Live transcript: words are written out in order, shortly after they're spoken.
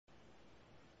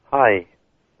Hi,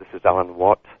 this is Alan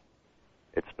Watt.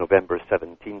 It's November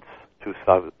 17th,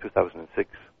 2006,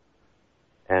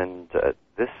 and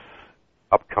this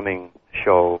upcoming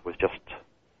show was just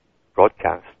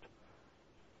broadcast,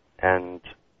 and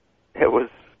it was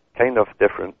kind of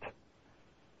different,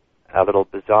 a little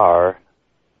bizarre,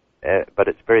 but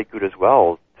it's very good as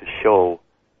well to show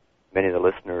many of the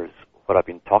listeners what I've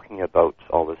been talking about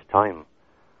all this time.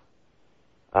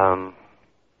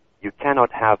 You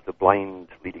cannot have the blind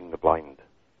leading the blind.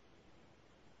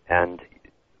 And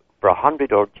for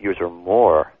 100 odd years or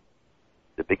more,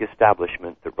 the big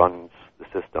establishment that runs the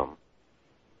system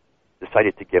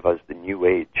decided to give us the New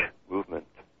Age movement.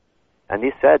 And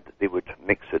they said they would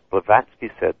mix it. Blavatsky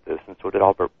said this, and so did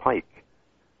Albert Pike,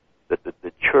 that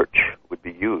the church would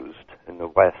be used in the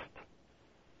West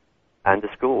and the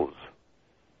schools,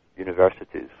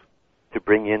 universities, to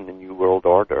bring in the New World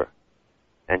Order.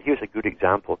 And here's a good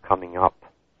example coming up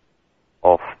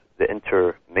of the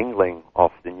intermingling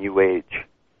of the New Age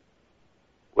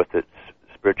with its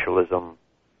spiritualism,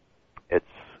 its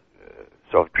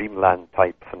sort of dreamland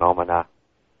type phenomena,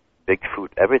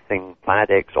 Bigfoot, everything, Planet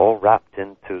X, all wrapped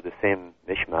into the same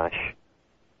mishmash,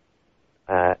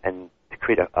 and to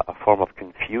create a form of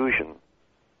confusion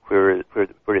where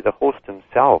the host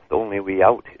himself, the only way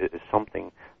out is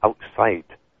something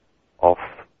outside of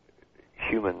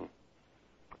human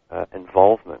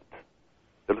involvement.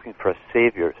 They're looking for a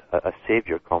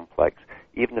savior complex,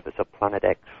 even if it's a Planet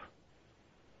X.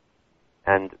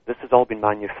 And this has all been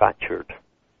manufactured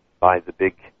by the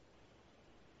big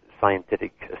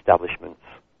scientific establishments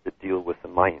that deal with the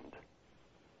mind.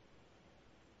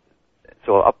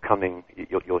 So upcoming,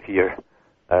 you'll hear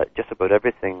just about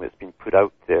everything that's been put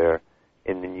out there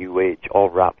in the New Age, all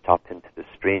wrapped up into the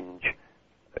strange,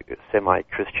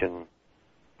 semi-Christian,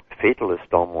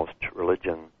 fatalist almost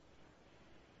religion,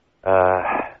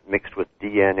 mixed with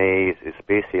DNA,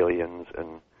 space aliens,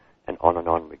 and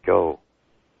on we go.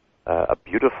 A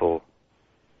beautiful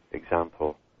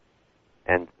example.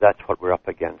 And that's what we're up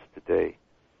against today.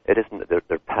 It isn't that they're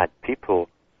bad people,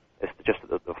 it's just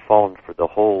that they've fallen for the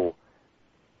whole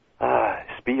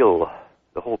spiel,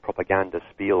 the whole propaganda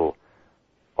spiel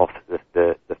of the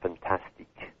fantastic.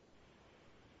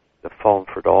 They've fallen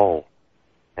for it all.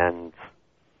 And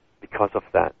because of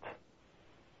that,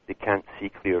 they can't see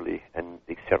clearly, and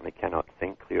they certainly cannot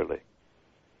think clearly.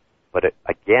 But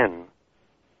again,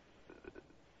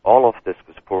 all of this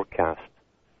was forecast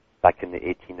back in the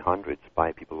 1800s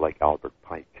by people like Albert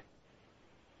Pike.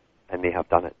 And they have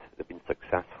done it. They've been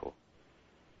successful.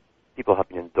 People have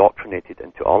been indoctrinated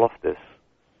into all of this,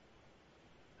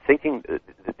 thinking that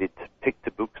they'd pick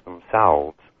the books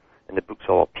themselves, and the books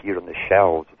all appear on the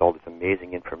shelves with all this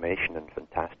amazing information and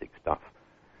fantastic stuff.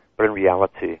 But in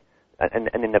reality, and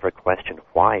they never question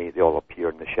why they all appear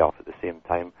on the shelf at the same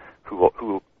time, who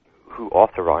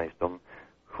authorized them,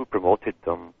 who promoted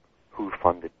them, who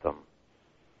funded them.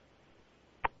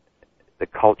 The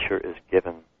culture is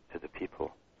given to the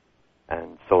people,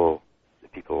 and so the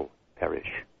people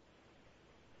perish.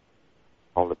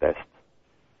 All the best.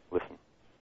 Listen.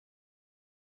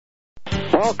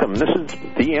 Welcome. This is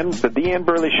the Deanne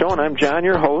Burley Show, and I'm John,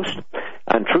 your host,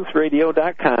 on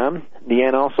TruthRadio.com.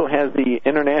 Deanne also has the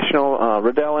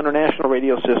Riddell International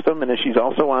Radio System, and she's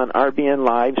also on RBN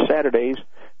Live Saturdays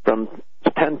from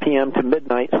 10 p.m. to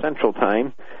midnight Central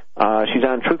Time. She's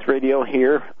on Truth Radio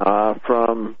here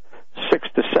from 6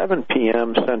 to 7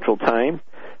 p.m. Central Time,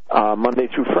 Monday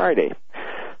through Friday.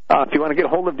 If you want to get a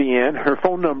hold of Deanne, her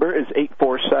phone number is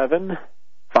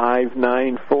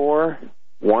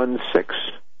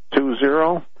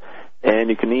 847-594-1620, and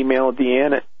you can email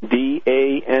Deanne at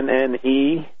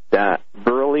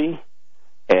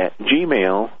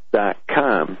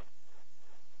danne.burley@gmail.com.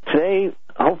 Today,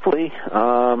 hopefully,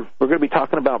 we're going to be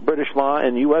talking about British law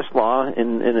and U.S. law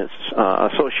in its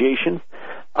association.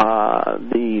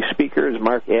 The speaker is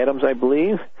Mark Adams, I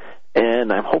believe,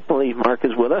 and hopefully Mark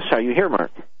is with us. Are you here,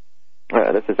 Mark?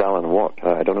 This is Alan Watt.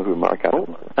 I don't know who Mark Adams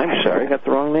is. I'm sorry, I got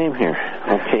the wrong name here.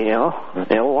 Okay, L.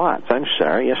 Watts. I'm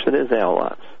sorry. Yes, it is L.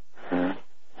 Watts.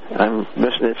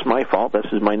 It's my fault. This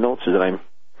is my notes that I'm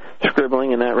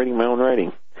scribbling and not reading my own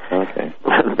writing. Okay.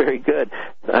 Very good.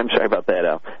 I'm sorry about that,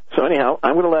 Al. So anyhow,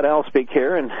 I'm going to let Al speak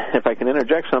here, and if I can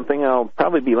interject something, I'll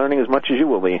probably be learning as much as you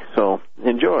will be. So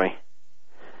enjoy.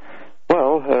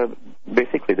 Well,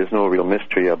 basically there's no real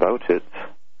mystery about it,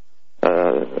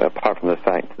 apart from the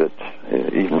fact that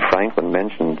even Franklin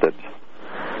mentioned that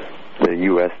the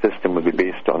U.S. system would be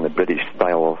based on the British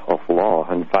style of law.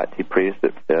 In fact, he praised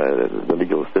it, the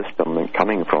legal system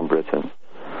coming from Britain.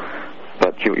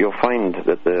 But you'll find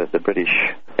that the British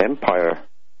Empire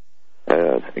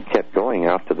kept going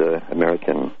after the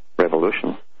American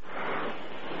Revolution.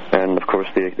 And, of course,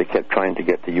 they kept trying to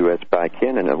get the U.S. back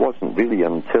in, and it wasn't really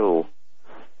until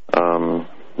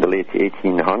the late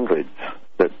 1800s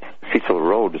that Cecil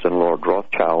Rhodes and Lord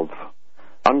Rothschild,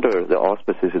 under the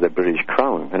auspices of the British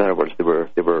Crown, in other words, they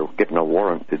were given a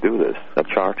warrant to do this, a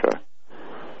charter,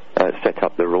 set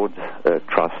up the Rhodes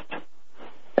Trust,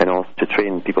 and also to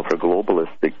train people for a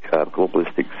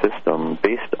globalistic system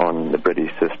based on the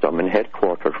British system and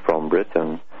headquartered from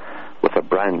Britain, with a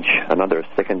branch, another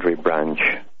secondary branch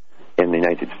in the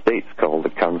United States called the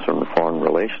Council on Foreign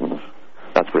Relations.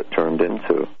 That's what it turned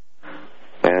into.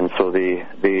 And so the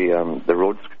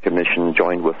Rhodes Commission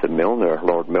joined with the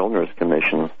Lord Milner's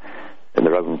Commission in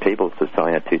the Round Table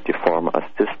Society to form a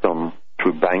system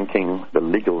through banking, the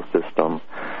legal system,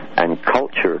 and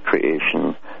culture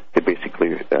creation to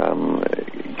basically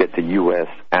get the U.S.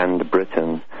 and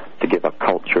Britain to give a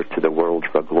culture to the world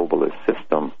for a globalist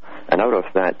system. And out of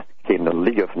that came the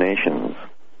League of Nations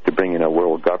to bring in a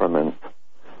world government.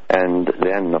 And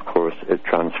then, of course, it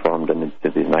transformed into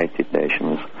the United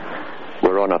Nations.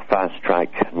 We're on a fast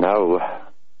track now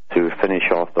to finish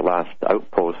off the last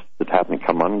outposts that haven't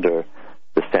come under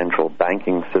the central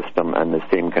banking system and the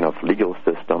same kind of legal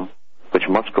system, which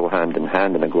must go hand in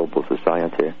hand in a global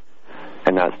society.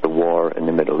 And that's the war in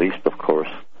the Middle East, of course.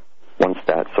 Once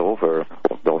that's over,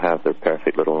 they'll have their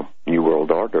perfect little new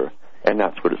world order. And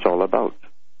that's what it's all about.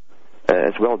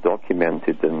 It's well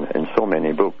documented in so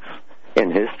many books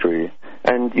in history,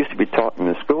 and used to be taught in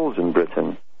the schools in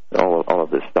Britain, all of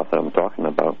this stuff that I'm talking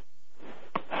about.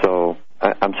 So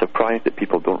I'm surprised that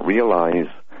people don't realize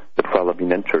that while they've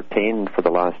been entertained for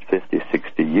the last 50,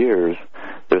 60 years,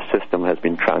 their system has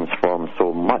been transformed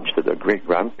so much that their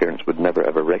great-grandparents would never,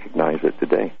 ever recognize it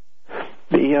today.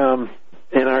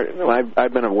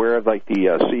 I've been aware of like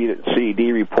the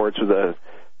CED reports of the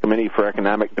Committee for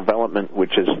Economic Development,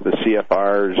 which is the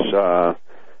CFR's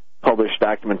published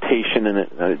documentation.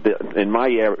 And in my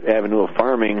avenue of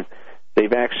farming,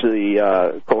 they've actually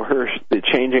coerced the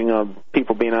changing of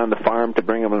people being on the farm to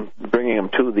bringing them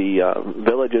to the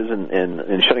villages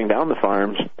and shutting down the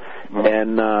farms.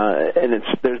 And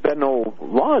there's been no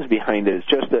laws behind it. It's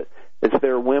just that it's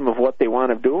their whim of what they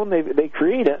want to do, and they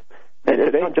create it. And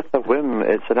it's not just a whim;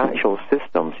 it's an actual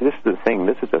system. See, this is the thing.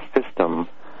 This is a system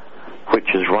which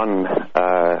is run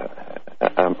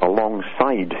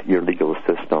alongside your legal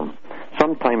system,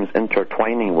 sometimes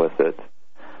intertwining with it.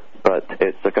 But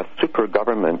it's like a super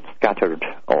government scattered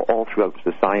all throughout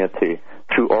society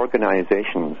through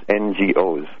organizations,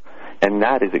 NGOs. And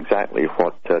that is exactly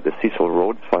what the Cecil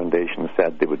Rhodes Foundation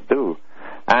said they would do.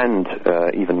 And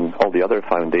even all the other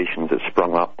foundations that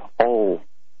sprung up, all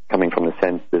coming from the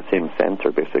same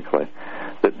center, basically,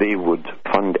 that they would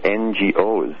fund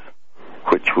NGOs,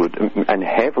 which would, and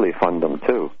heavily fund them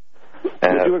too.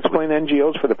 Could you explain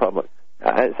NGOs for the public?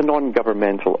 It's a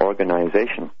non-governmental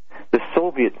organization. The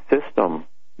Soviet system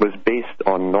was based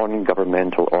on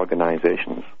non-governmental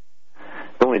organizations.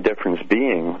 The only difference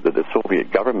being that the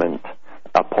Soviet government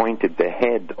appointed the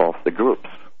head of the groups,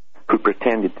 who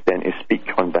pretended then to speak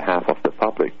on behalf of the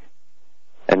public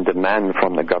and demand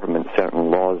from the government certain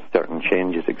laws, certain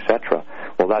changes, etc.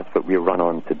 Well, that's what we run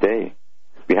on today.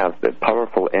 We have the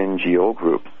powerful NGO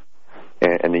groups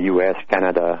in the U.S.,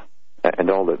 Canada, and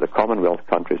all the Commonwealth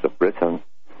countries of Britain,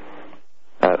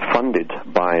 funded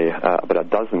by about a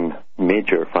dozen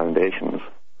major foundations,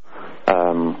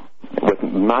 with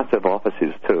massive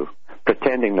offices too,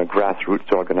 pretending they're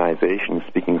grassroots organizations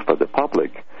speaking for the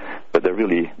public, but they're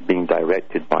really being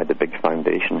directed by the big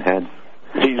foundation heads.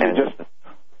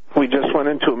 We just went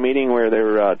into a meeting where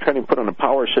they're trying to put on a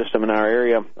power system in our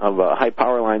area of high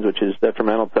power lines, which is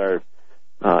detrimental to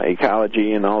our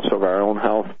ecology and also of our own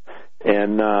health.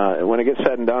 And when it gets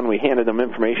said and done, we handed them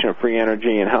information of free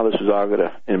energy and how this is all going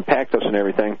to impact us and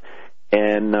everything.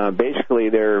 And basically,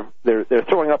 they're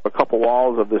throwing up a couple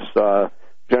walls of this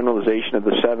generalization of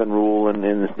the 7 rule and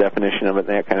this definition of it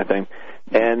and that kind of thing.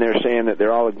 And they're saying that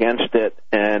they're all against it.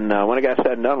 And when it got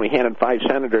said and done, we handed 5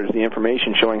 senators the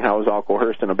information showing how it was all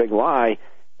coerced in a big lie.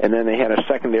 And then they had a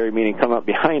secondary meeting come up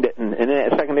behind it. And in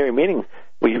that secondary meeting,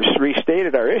 we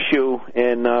restated our issue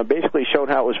and basically showed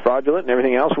how it was fraudulent and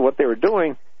everything else and what they were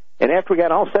doing. And after we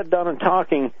got all said, done, and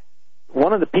talking,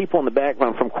 one of the people in the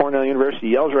background from Cornell University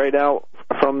yells right out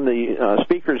from the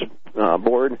speaker's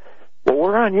board, "Well,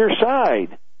 we're on your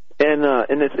side." And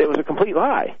it was a complete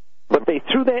lie. But they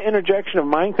threw that interjection of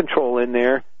mind control in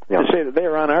there to say that they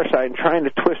were on our side and trying to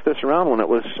twist this around when it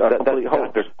was a complete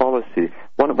hoax. That's their policy.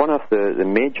 One of the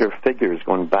major figures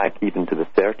going back even to the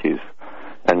 30s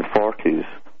and 40s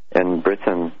in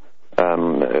Britain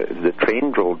the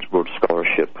trained Rhodes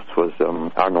Scholarship was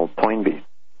Arnold Toynbee.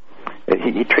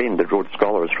 He trained the Rhodes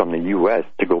Scholars from the U.S.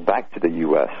 to go back to the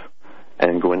U.S.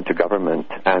 and go into government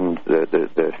and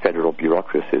the federal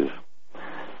bureaucracies.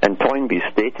 And Toynbee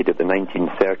stated at the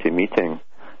 1930 meeting,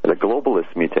 the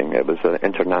globalist meeting, it was an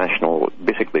international,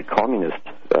 basically communist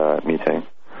meeting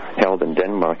held in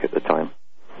Denmark at the time.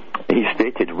 He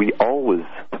stated, we always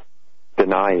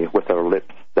deny with our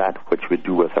lips that which we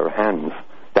do with our hands.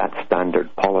 That's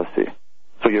standard policy.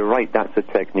 So you're right, that's the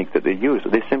technique that they use.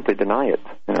 They simply deny it,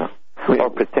 or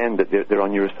pretend that they're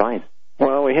on your side.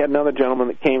 Well, we had another gentleman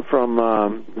that came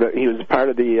from, he was part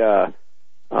of the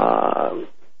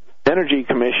Energy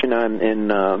Commission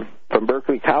from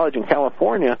Berkeley College in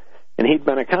California, and he'd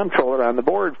been a comptroller on the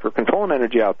board for controlling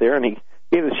energy out there, and he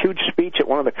gave this huge speech at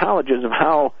one of the colleges of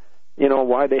how,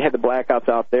 why they had the blackouts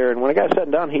out there. And when it got said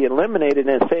and done, he eliminated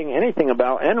it saying anything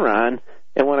about Enron.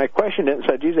 And when I questioned it and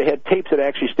said, geez, they had tapes that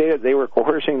actually stated they were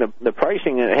coercing the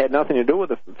pricing, and it had nothing to do with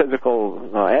the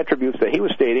physical attributes that he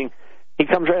was stating, he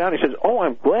comes right out and he says, oh,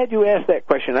 I'm glad you asked that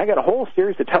question. I got a whole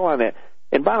series to tell on that.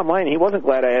 And bottom line, he wasn't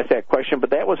glad I asked that question, but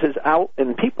that was his out.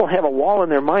 And people have a wall in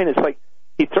their mind. It's like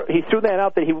he threw that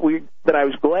out that I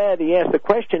was glad he asked the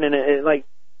question, and it like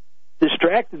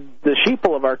distracted the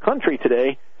sheeple of our country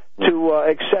today to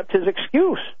accept his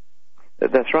excuse.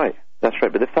 That's right. That's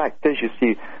right. But the fact is, you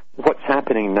see, what's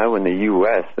happening now in the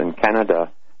U.S. and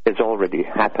Canada has already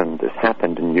happened. It's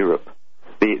happened in Europe.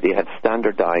 They have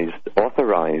standardized,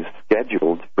 authorized,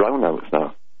 scheduled brownouts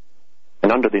now.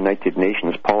 And under the United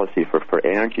Nations policy for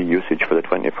energy usage for the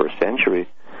 21st century,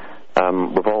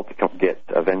 we've all to get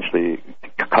eventually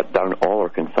to cut down all our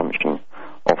consumption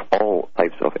of all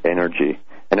types of energy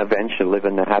and eventually live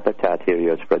in the habitat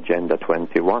areas for Agenda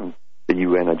 21, the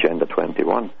UN Agenda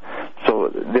 21.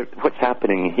 So what's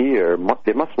happening here,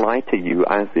 they must lie to you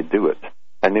as they do it.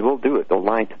 And they will do it. They'll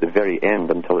lie to the very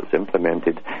end until it's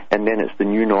implemented. And then it's the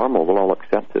new normal. We'll all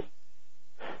accept it.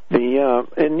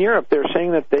 In Europe, they're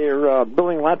saying that they're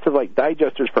building lots of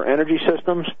digesters for energy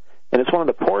systems, and it's one of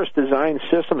the poorest designed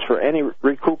systems for any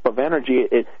recoup of energy.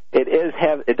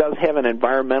 It does have an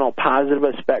environmental positive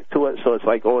aspect to it, so it's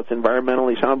like, it's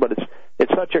environmentally sound, but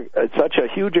it's such a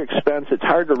huge expense. It's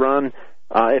hard to run.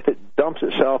 If it dumps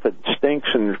itself, it stinks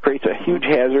and creates a huge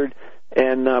hazard.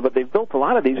 And but they've built a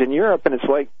lot of these in Europe, and it's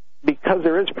like, because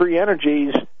there is free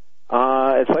energies,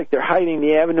 it's like they're hiding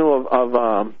the avenue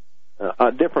of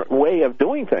a different way of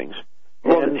doing things.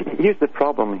 Well, here's the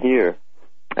problem here,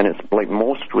 and it's like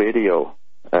most radio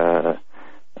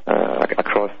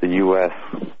across the U.S.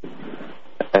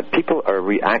 People are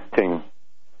reacting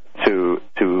to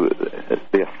the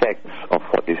effects of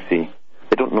what they see.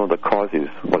 They don't know the causes,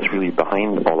 what's really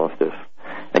behind all of this.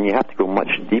 And you have to go much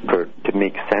deeper to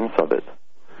make sense of it.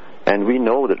 And we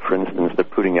know that, for instance, they're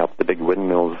putting up the big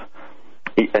windmills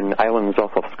in islands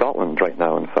off of Scotland right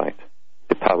now, in fact,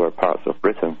 to power parts of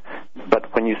Britain.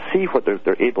 But when you see what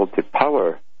they're able to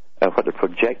power, what they're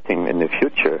projecting in the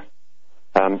future,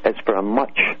 it's for a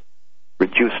much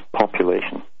reduced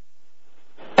population.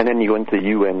 And then you go into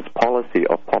the UN's policy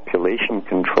of population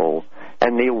control,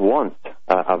 and they want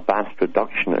a vast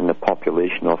reduction in the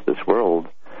population of this world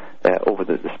over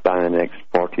the span of the next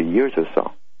 40 years or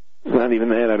so. Not even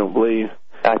that, I don't believe.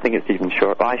 I think it's even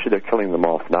short. Actually, they're killing them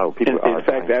off now. In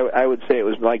fact, I would say it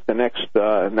was like the next,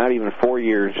 not even 4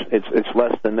 years. It's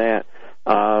less than that.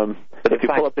 But if you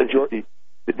pull up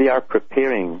they are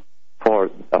preparing for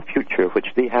a future which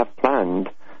they have planned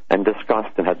and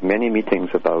discussed and had many meetings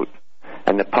about.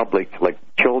 And the public, like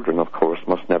children, of course,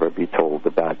 must never be told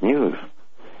the bad news.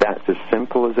 That's as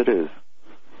simple as it is.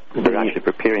 They're actually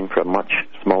preparing for a much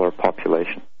smaller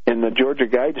population. In the Georgia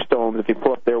Guidestones, if you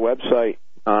pull up their website,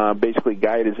 basically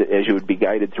guide as you would be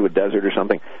guided through a desert or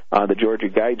something, the Georgia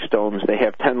Guidestones, they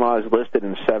have 10 laws listed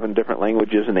in 7 different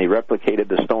languages, and they replicated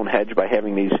the Stonehenge by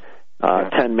having these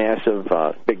 10 massive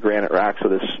big granite rocks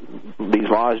with these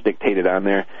laws dictated on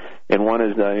there. And one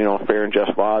is, fair and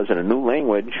just laws in a new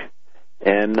language.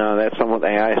 And that's something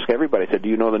I ask everybody. I said, do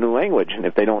you know the new language? And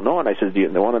if they don't know it, I said,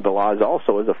 one of the laws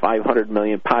also is a 500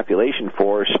 million population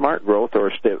for smart growth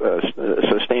or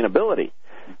sustainability,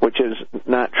 which is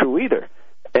not true either.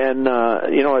 And,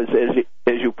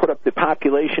 as you put up the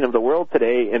population of the world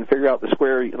today and figure out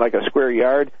like a square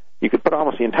yard, you could put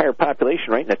almost the entire population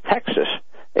right into Texas.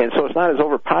 And so it's not as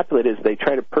overpopulated as they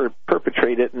try to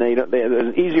perpetrate it. And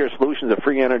there's easier solutions of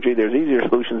free energy. There's easier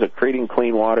solutions of creating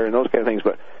clean water and those kind of things.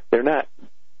 But they're not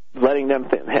letting them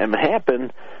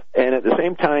happen. And at the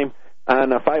same time,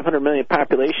 on a 500 million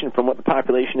population from what the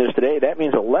population is today, that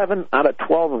means 11 out of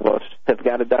 12 of us have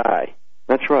got to die.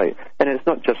 That's right. And it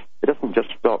doesn't just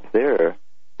stop there.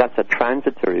 that's a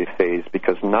transitory phase,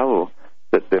 because now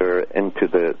that they're into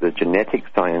the genetic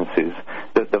sciences,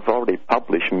 that they've already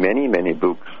published many, many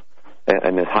books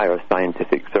in the higher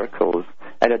scientific circles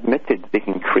and admitted they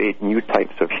can create new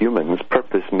types of humans,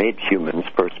 purpose-made humans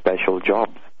for special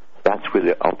jobs. That's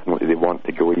where ultimately they want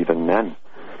to go even then.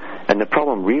 And the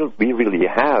problem we really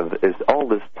have is all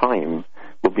this time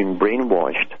we've been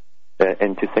brainwashed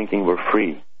into thinking we're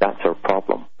free. That's our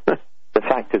problem. The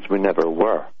fact is we never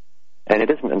were. And it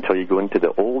isn't until you go into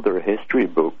the older history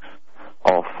books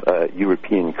of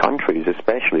European countries,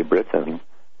 especially Britain,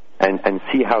 and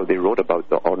see how they wrote about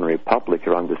the ordinary public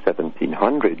around the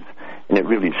 1700s, and it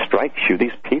really strikes you,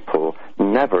 these people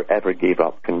never ever gave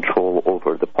up control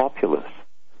over the populace.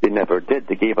 They never did.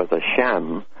 They gave us a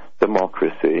sham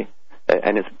democracy,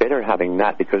 and it's better having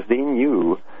that, because they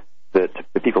knew that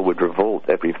the people would revolt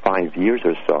every 5 years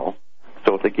or so.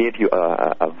 So if they gave you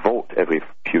a vote every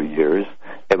few years,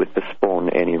 it would postpone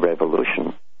any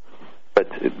revolution. But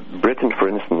Britain, for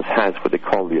instance, has what they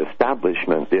call the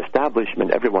establishment. The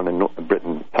establishment, everyone in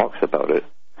Britain talks about it,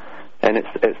 and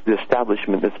it's the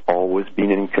establishment that's always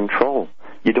been in control.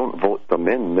 You don't vote them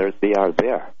in; they are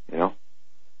there. You know,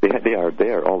 they are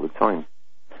there all the time,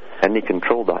 and they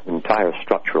control that entire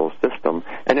structural system.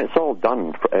 And it's all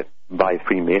done by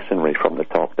Freemasonry from the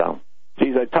top down.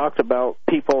 Geez, I talked about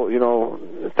people,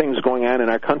 things going on in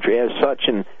our country as such,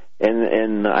 and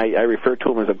I refer to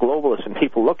them as a globalist, and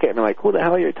people look at me like, who the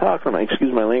hell are you talking about?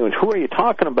 Excuse my language. Who are you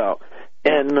talking about?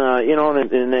 And,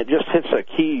 and it just hits a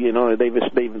key,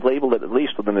 they've labeled it at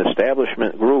least with an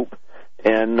establishment group,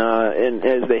 and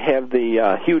as they have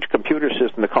the huge computer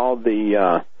system, they call it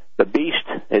the Beast.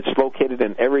 It's located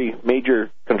in every major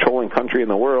controlling country in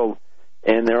the world,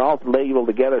 and they're all labeled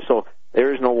together, so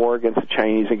there is no war against the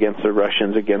Chinese, against the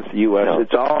Russians, against the U.S. No.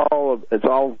 It's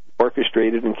all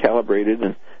orchestrated and calibrated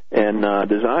and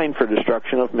designed for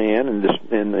destruction of man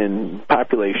and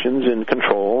populations and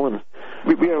control. And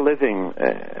we are living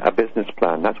a business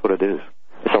plan. That's what it is.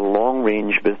 It's a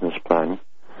long-range business plan,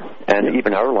 and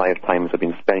even our lifetimes have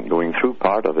been spent going through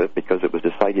part of it, because it was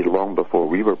decided long before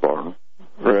we were born.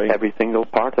 Right. Every single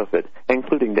part of it,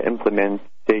 including the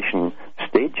implementation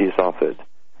stages of it.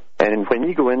 And when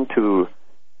you go into,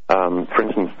 for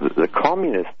instance, the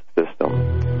communist system...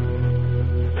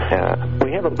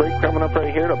 we have a break coming up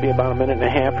right here. It'll be about a minute and a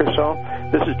half or so.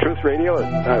 This is Truth Radio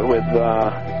with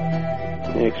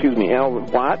Al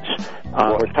Watts.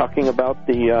 We're talking about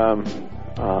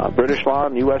the British law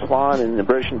and U.S. law and the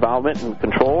British involvement and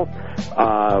control.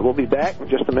 We'll be back in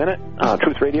just a minute.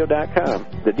 TruthRadio.com,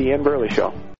 the Deanne Burley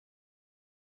Show.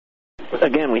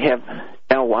 Again, we have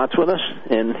Al Watts with us,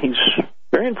 and he's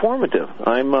very informative.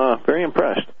 I'm very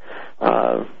impressed.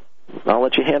 I'll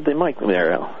let you have the mic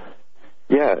there, Al.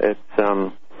 Yeah, it's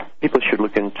people should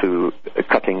look into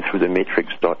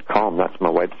cuttingthroughthematrix.com. That's my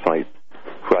website,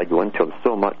 where I go into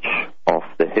so much of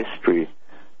the history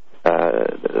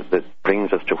that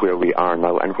brings us to where we are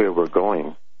now and where we're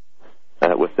going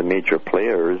with the major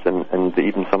players, and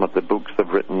even some of the books they've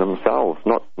written themselves,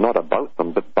 not about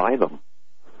them, but by them.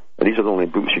 These are the only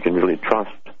books you can really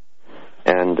trust.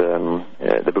 And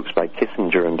the books by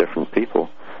Kissinger and different people,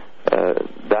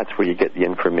 that's where you get the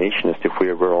information as to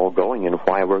where we're all going and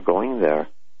why we're going there.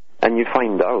 And you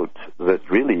find out that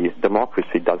really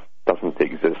democracy doesn't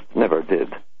exist, never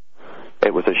did.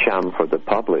 It was a sham for the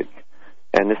public.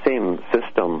 And the same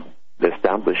system, the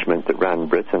establishment that ran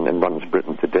Britain and runs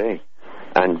Britain today,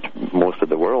 and most of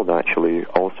the world actually,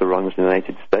 also runs the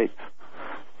United States.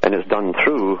 And it's done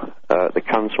through the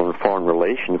Council on Foreign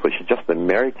Relations, which is just the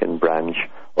American branch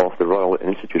of the Royal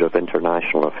Institute of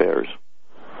International Affairs,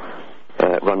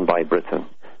 run by Britain.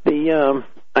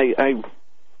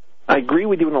 I agree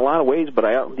with you in a lot of ways, but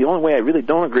the only way I really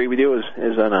don't agree with you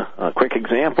is on a quick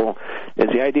example, is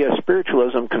the idea of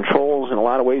spiritualism controls in a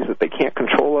lot of ways that they can't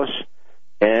control us.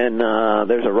 And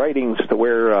there's a writings to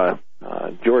where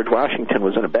George Washington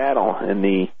was in a battle, and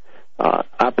the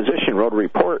opposition wrote a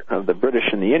report of the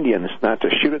British and the Indians not to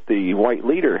shoot at the white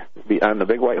leader on the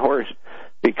big white horse,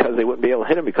 because they wouldn't be able to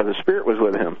hit him because the spirit was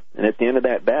with him. And at the end of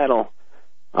that battle,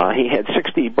 he had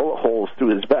 60 bullet holes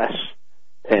through his vest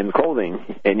and clothing,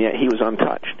 and yet he was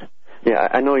untouched. Yeah,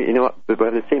 I know. You know what? We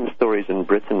have the same stories in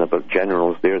Britain about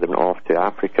generals there that went off to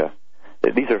Africa.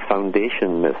 These are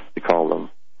foundation myths, they call them,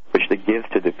 which they give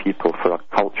to the people for a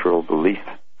cultural belief,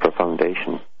 for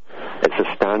foundation. It's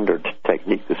a standard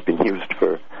technique that's been used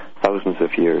for thousands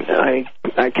of years. I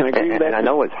can agree with that. And I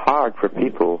know it's hard for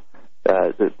people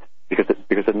because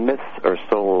the myths are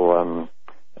so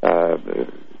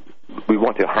we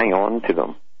want to hang on to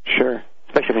them. Sure.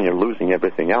 Especially when you're losing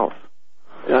everything else.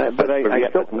 But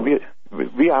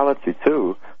reality,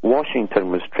 too,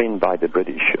 Washington was trained by the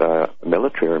British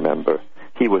military, remember.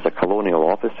 He was a colonial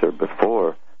officer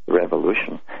before the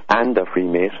Revolution and a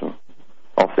Freemason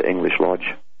of the English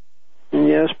Lodge.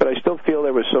 Yes, but I still feel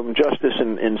there was some justice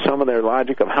in some of their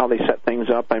logic of how they set things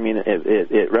up. I mean,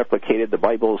 it replicated the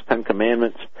Bible's Ten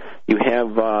Commandments. You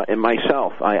have, in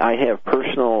myself, I have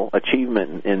personal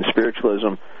achievement in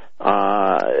spiritualism.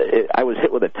 I was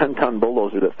hit with a 10-ton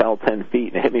bulldozer that fell 10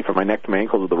 feet, and it hit me from my neck to my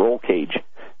ankles with a roll cage.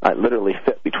 It literally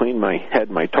fit between my head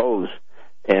and my toes,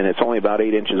 and it's only about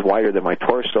 8 inches wider than my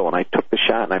torso, and I took the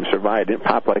shot, and I survived. It didn't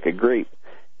pop like a grape,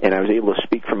 and I was able to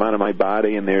speak from out of my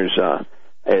body, and there's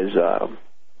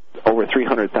over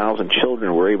 300,000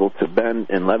 children were able to bend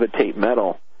and levitate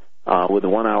metal with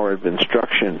 1 hour of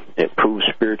instruction. It proves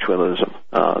spiritualism.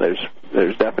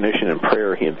 There's definition in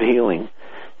prayer of healing.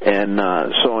 And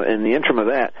so in the interim of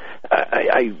that,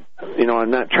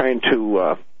 I'm not trying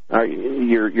to.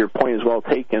 Your point is well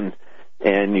taken,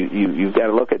 and you've got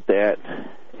to look at that.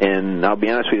 And I'll be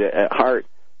honest with you, at heart,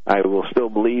 I will still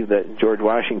believe that George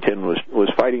Washington was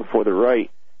fighting for the right,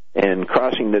 and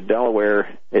crossing the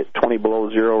Delaware at 20 below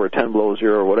zero or 10 below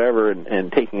zero or whatever,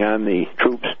 and taking on the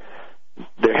troops.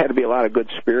 There had to be a lot of good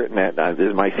spirit in that.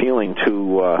 Is my feeling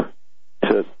to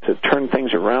turn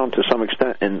things around to some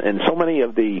extent, and so many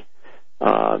of the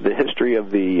history of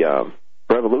the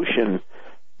revolution,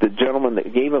 the gentlemen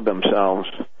that gave of themselves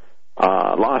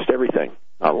lost everything.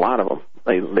 A lot of them.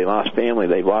 They lost family.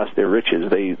 They lost their riches.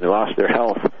 They lost their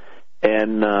health.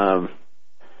 And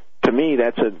to me,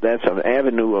 that's an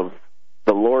avenue of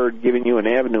the Lord giving you an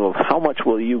avenue of how much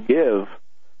will you give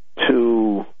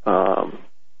to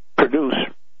produce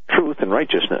truth and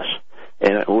righteousness,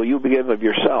 and will you give of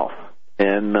yourself?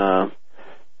 And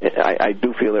I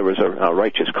do feel there was a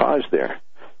righteous cause there.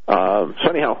 So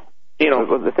anyhow,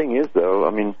 well, the thing is, though,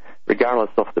 I mean, regardless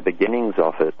of the beginnings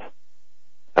of it,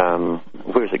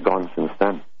 where's it gone since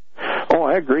then? Oh,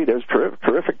 I agree. There's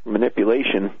terrific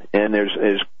manipulation, and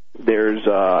it's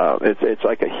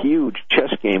like a huge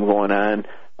chess game going on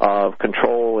of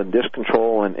control and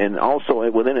discontrol, and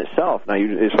also within itself. Now,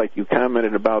 it's like you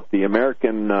commented about the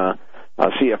American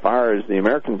CFR is the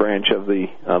American branch of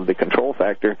the control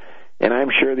factor, and I'm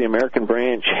sure the American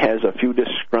branch has a few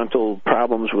disgruntled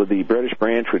problems with the British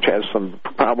branch, which has some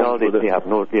problems with it. They have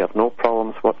no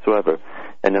problems whatsoever.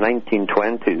 In the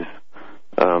 1920s,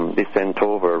 they sent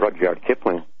over Rudyard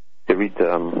Kipling to read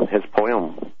his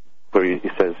poem, where he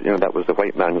says, that was the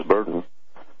white man's burden.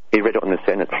 He read it on the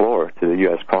Senate floor to the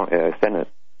U.S. Senate,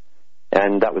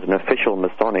 and that was an official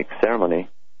Masonic ceremony.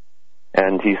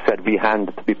 And he said, we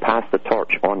pass the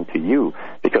torch on to you,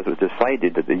 because it was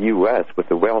decided that the U.S., with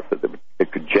the wealth that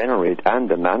it could generate and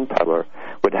the manpower,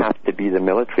 would have to be the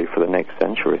military for the next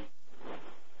century.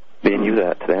 They knew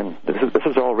that then. This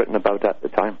is all written about at the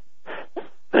time.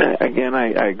 Again,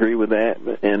 I agree with that,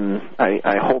 and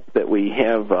I hope that we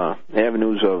have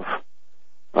avenues of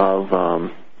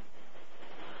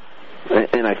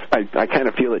and I kind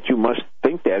of feel that you must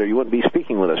think that, or you wouldn't be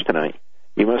speaking with us tonight.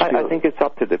 I think it's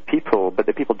up to the people, but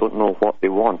the people don't know what they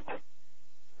want.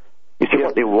 You see,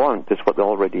 what they want is what they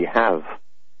already have.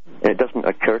 And it doesn't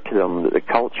occur to them that the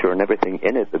culture and everything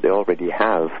in it that they already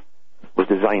have was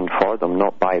designed for them,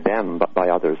 not by them, but by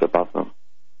others above them.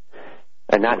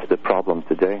 And that's the problem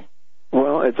today.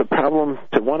 Well, it's a problem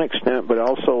to one extent, but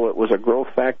also it was a growth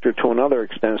factor to another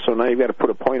extent, so now you've got to put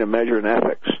a point of measure in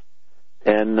ethics.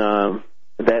 And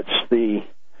that's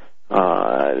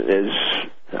as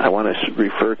I want to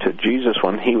refer to Jesus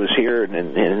when he was here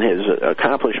and his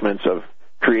accomplishments of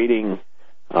creating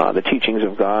the teachings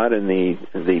of God and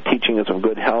the teachings of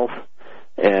good health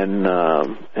and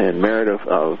merit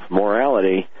of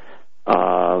morality.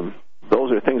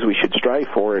 Those are things we should strive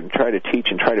for and try to teach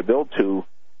and try to build to.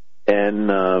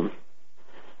 And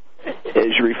as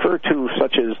you refer to,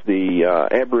 such as the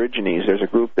Aborigines,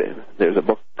 there's a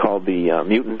book called The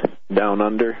Mutant Down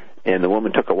Under, and the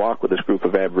woman took a walk with this group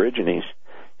of Aborigines,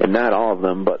 and not all of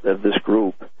them, but of this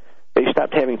group. They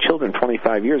stopped having children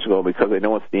 25 years ago because they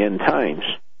know it's the end times.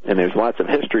 And there's lots of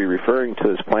history referring to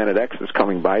this planet X that's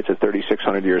coming by. It's a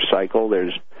 3,600-year cycle.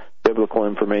 There's biblical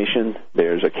information.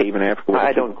 There's a cave in Africa.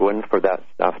 I don't go in for that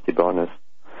stuff, to be honest,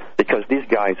 because these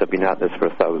guys have been at this for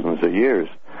thousands of years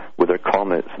with their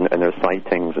comets and their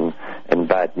sightings and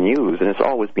bad news, and it's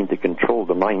always been to control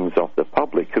the minds of the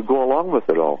public who go along with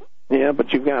it all. Yeah,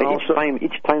 but you've got also...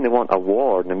 Each time they want a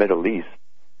war in the Middle East,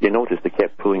 you notice they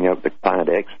kept pulling out the Planet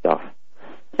X stuff.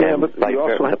 Yeah, but you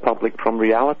also have the public from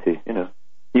reality,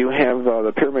 You have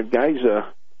the Pyramid Giza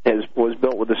was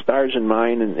built with the stars in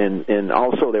mind, and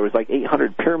also there was like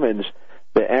 800 pyramids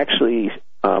that actually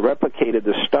replicated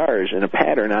the stars in a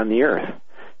pattern on the Earth.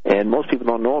 And most people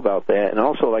don't know about that. And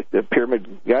also, like the Pyramid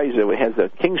Giza, it has the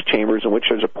King's Chambers, in which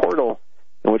there's a portal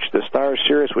in which the star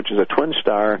Sirius, which is a twin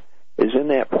star, is in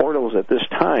that portals at this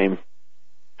time.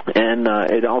 And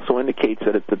it also indicates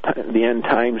that at the end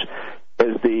times,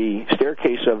 as the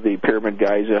staircase of the Pyramid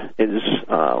Giza is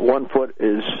 1 foot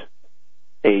is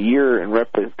a year in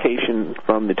replication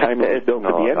from the time it was built to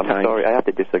the end time. I'm sorry, I have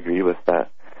to disagree with that.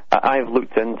 I've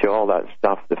looked into all that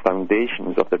stuff, the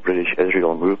foundations of the British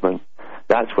Israel movement.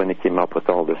 That's when they came up with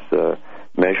all this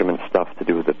measurement stuff to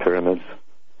do with the pyramids.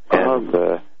 And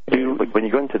when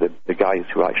you go into the guys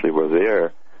who actually were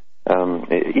there,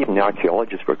 even the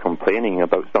archaeologists were complaining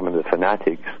about some of the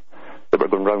fanatics that were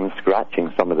going around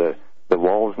scratching some of the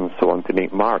walls and so on to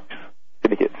make marks to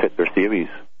make it fit their theories.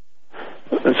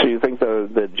 So you think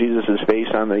that Jesus' face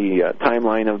on the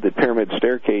timeline of the pyramid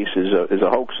staircase is a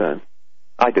hoax then?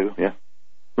 I do, yeah.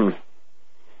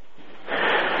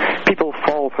 People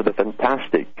fall for the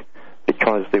fantastic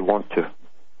because they want to.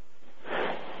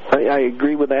 I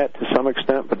agree with that to some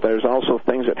extent, but there's also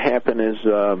things that happen as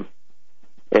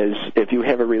if you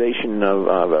have a relation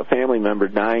of a family member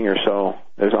dying or so,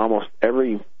 there's almost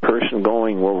every person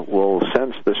going will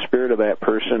sense the spirit of that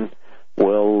person.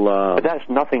 But that's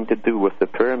nothing to do with the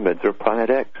pyramids or Planet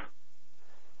X.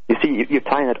 You see, you're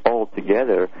tying it all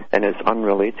together, and it's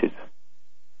unrelated.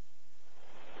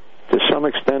 To some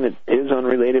extent, it is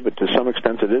unrelated, but to some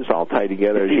extent, it is all tied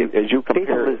together. As you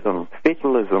compare,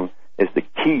 fatalism is the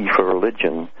key for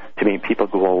religion to make people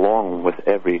go along with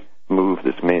every move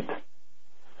that's made.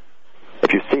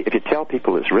 If you tell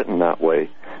people it's written that way,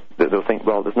 they'll think,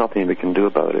 well, there's nothing we can do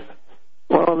about it.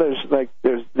 Well,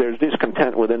 there's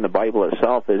discontent within the Bible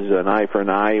itself, is an eye for an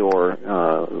eye,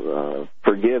 or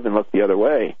forgive and look the other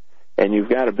way, and you've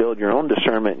got to build your own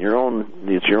discernment,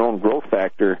 it's your own growth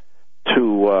factor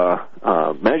to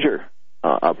measure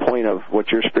a point of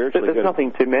what you're spiritually. There's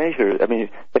nothing to measure. I mean,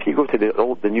 if you go to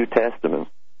the New Testament,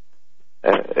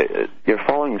 you're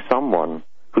following someone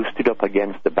who stood up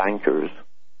against the bankers,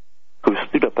 who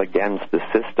stood up against the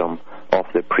system of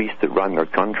the priests that run their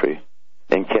country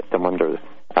and kept them under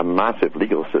a massive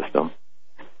legal system,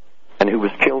 and who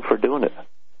was killed for doing it.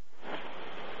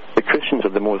 The Christians are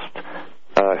the most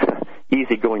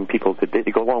easygoing people today.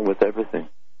 They go along with everything.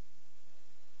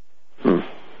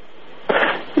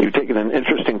 You've taken an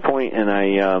interesting point, and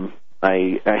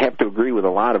I have to agree with a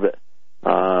lot of it.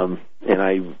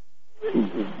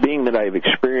 Being that I've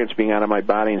experienced being out of my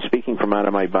body and speaking from out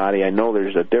of my body, I know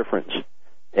there's a difference,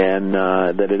 and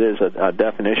that it is a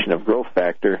definition of growth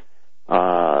factor.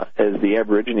 As the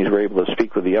Aborigines were able to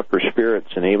speak with the upper spirits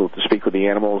and able to speak with the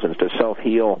animals and to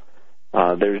self-heal,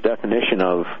 there's definition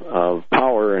of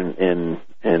power and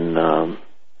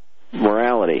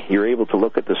morality. You're able to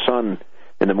look at the sun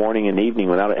in the morning and evening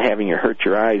without it having you hurt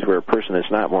your eyes, where a person that's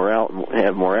not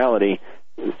have morality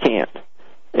can't.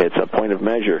 It's a point of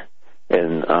measure.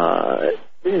 And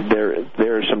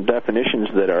there are some definitions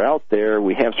that are out there.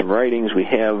 We have some writings. We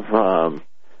have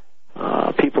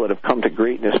people that have come to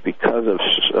greatness because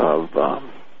of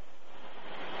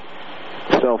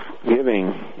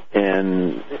self-giving,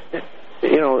 and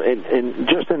and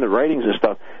just in the writings and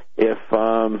stuff. If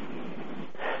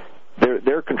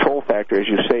their control factor, as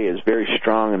you say, is very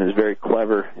strong and is very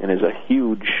clever and is a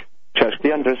huge chess.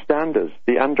 They understand us.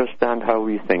 They understand how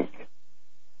we think.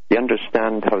 They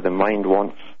understand how the mind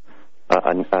wants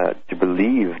to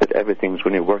believe that everything's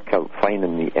going to work out fine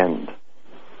in the end.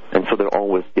 And so they're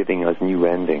always giving us new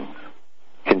endings,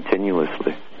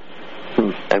 continuously.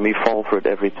 And we fall for it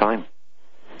every time.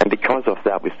 And because of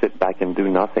that, we sit back and do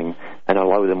nothing and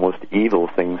allow the most evil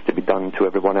things to be done to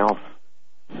everyone else.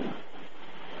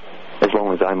 As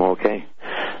long as I'm okay.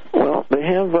 Well, they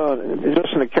have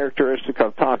just in a characteristic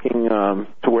of talking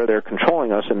to where they're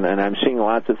controlling us, and I'm seeing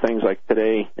lots of things like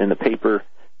today in the paper,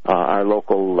 our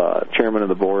local chairman of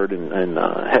the board and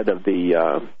head of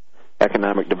the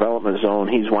economic development zone,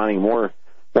 he's wanting more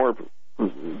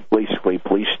basically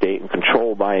police state and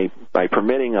control by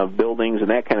permitting of buildings and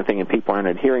that kind of thing, and people aren't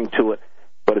adhering to it.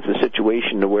 But it's a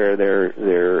situation to where they're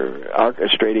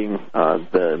orchestrating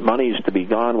the monies to be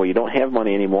gone, where you don't have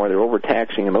money anymore. They're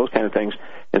overtaxing and those kind of things.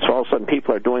 And so all of a sudden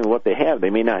people are doing what they have.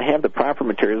 They may not have the proper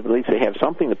materials, but at least they have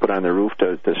something to put on their roof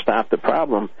to stop the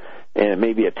problem. And it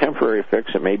may be a temporary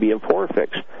fix. It may be a poor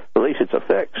fix. But at least it's a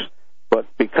fix. But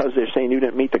because they're saying you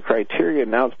didn't meet the criteria,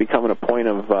 now it's becoming a point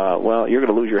of, well, you're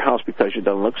going to lose your house because you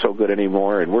don't look so good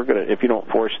anymore, and we're going to, if you don't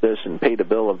force this and pay the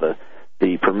bill of the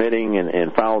permitting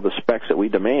and follow the specs that we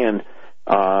demand.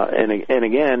 And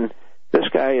again, this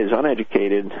guy is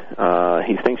uneducated.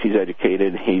 He thinks he's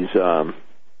educated. He's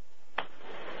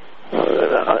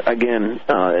again,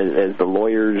 as the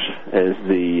lawyers, as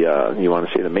the, you want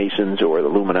to say the Masons or the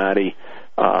Illuminati,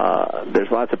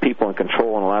 there's lots of people in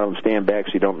control, and a lot of them stand back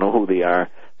so you don't know who they are.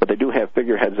 But they do have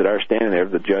figureheads that are standing there,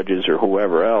 the judges or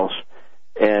whoever else.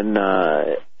 And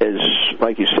as,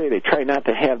 like you say, they try not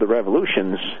to have the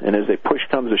revolutions, and as they push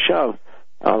comes to shove,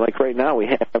 like right now we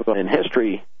have in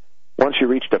history, once you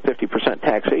reached a 50%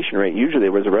 taxation rate, usually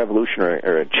there was a revolution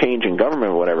or a change in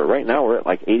government or whatever. Right now we're at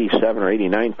like 87 or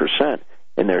 89%,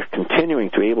 and they're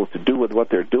continuing to be able to do with what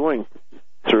they're doing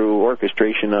through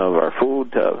orchestration of our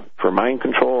food for mind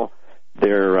control.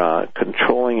 They're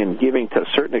controlling and giving to a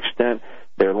certain extent.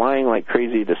 They're lying like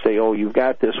crazy to say, oh, you've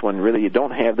got this one, really you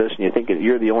don't have this, and you think that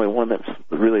you're the only one that's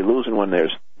really losing when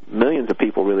there's millions of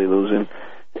people really losing.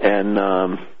 And,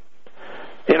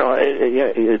 you know,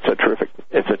 it's a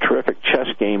terrific chess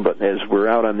game, but as we're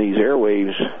out on these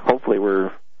airwaves, hopefully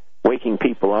we're waking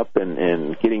people up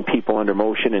and getting people under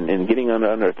motion and getting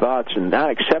under thoughts and not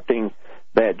accepting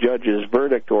that judge's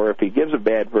verdict, or if he gives a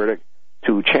bad verdict,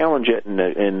 to challenge it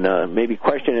and maybe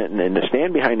question it and to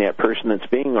stand behind that person that's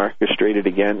being orchestrated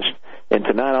against, and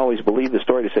to not always believe the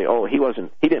story, to say, oh, he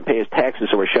didn't pay his taxes,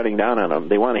 so we're shutting down on him.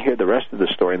 They want to hear the rest of the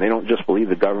story, and they don't just believe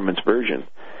the government's version.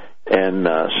 And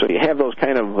so you have those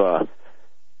kind of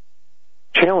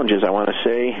challenges, I want to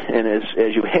say, and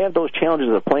as you have those challenges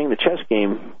of playing the chess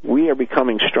game, we are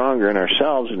becoming stronger in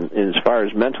ourselves as far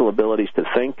as mental abilities to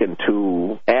think and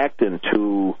to act and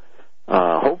to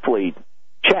hopefully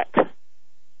check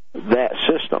that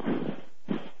system.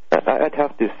 I'd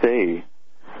have to say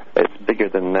it's bigger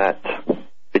than that,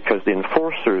 because the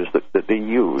enforcers that they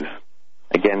use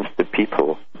against the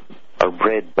people are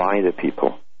bred by the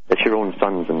people. It's your own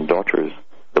sons and daughters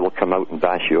that will come out and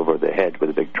bash you over the head with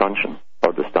a big truncheon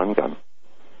or the stun gun.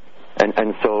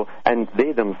 And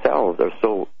they themselves are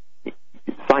so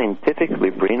scientifically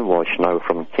brainwashed now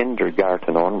from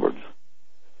kindergarten onwards,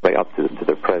 right up to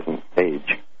their present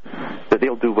age, that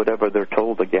they'll do whatever they're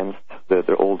told against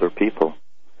their older people.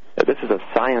 This is a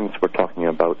science we're talking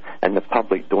about, and the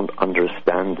public don't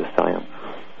understand the science.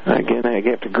 Again, I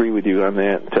have to agree with you on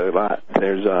that a lot.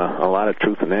 There's a lot of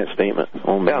truth in that statement.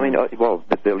 Yeah, I mean, well,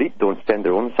 the elite don't send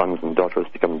their own sons and daughters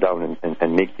to come down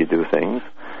and make you do things.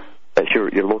 It's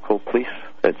your local police.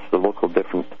 It's the local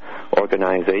different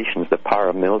organizations, the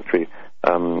paramilitary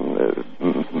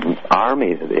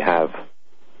army that they have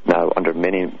now under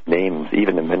many names.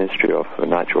 Even the Ministry of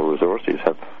Natural Resources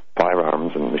have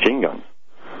firearms and machine guns.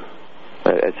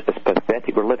 It's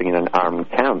pathetic. We're living in an armed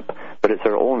camp, but it's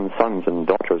our own sons and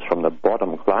daughters from the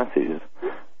bottom classes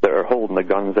that are holding the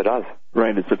guns at us.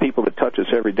 Right. It's the people that touch us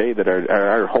every day that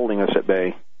are holding us at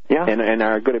bay. Yeah. And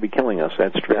are going to be killing us.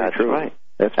 That's true. That's right.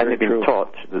 That's very true.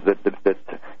 And they've been taught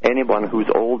that anyone who's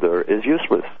older is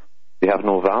useless. They have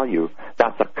no value.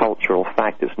 That's a cultural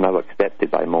fact that's now accepted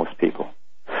by most people.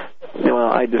 Well,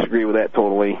 I disagree with that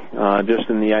totally. Just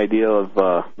in the idea of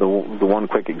the one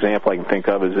quick example I can think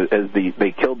of is as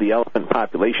they killed the elephant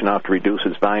population off to reduce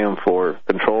its volume for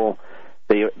control,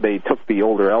 they took the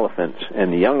older elephants,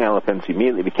 and the young elephants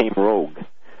immediately became rogue.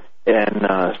 And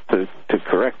to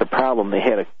correct the problem, they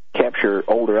had to capture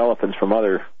older elephants from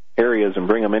other areas and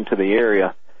bring them into the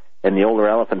area. And the older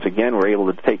elephants, again, were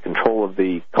able to take control of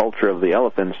the culture of the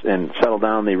elephants and settle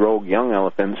down the rogue young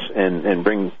elephants and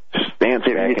bring stance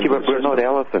back. You see, we're not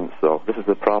elephants, though. This is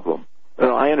the problem.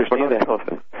 Well, I understand. We're not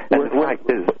elephants. And the fact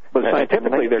is, but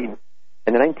scientifically,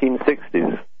 in the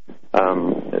 1960s,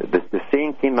 the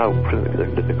saying came out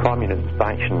that the communist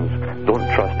factions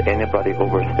don't trust anybody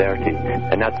over 30,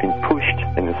 and that's been pushed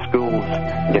in the schools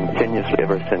continuously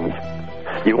ever since.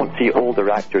 You won't see older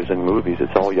actors in movies.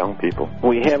 It's all young people.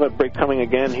 We have a break coming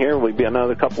again here. We'll be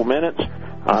another couple minutes.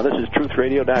 This is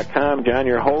TruthRadio.com. John,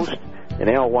 your host, and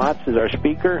Al Watts is our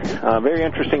speaker. Very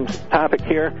interesting topic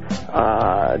here.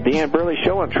 Deanne Burley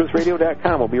Show on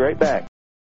TruthRadio.com. We'll be right back.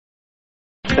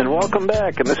 And welcome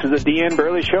back. And this is the Deanne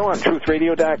Burley Show on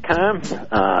TruthRadio.com.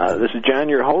 This is John,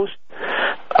 your host.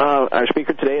 Our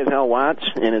speaker today is Al Watts,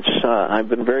 and I've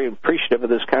been very appreciative of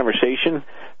this conversation.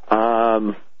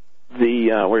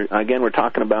 We're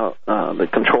talking about the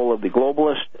control of the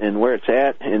globalist and where it's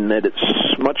at, and that it's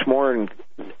much more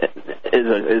is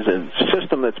a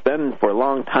system that's been for a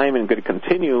long time and going to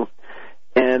continue.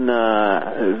 And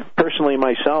personally,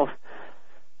 myself,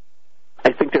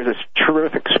 I think there's a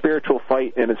terrific spiritual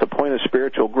fight, and it's a point of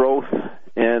spiritual growth.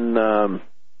 And I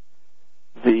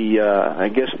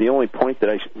guess the only point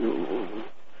that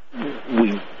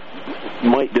we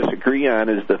might disagree on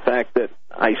is the fact that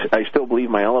I still believe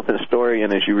my elephant story,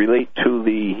 and as you relate to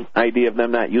the idea of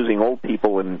them not using old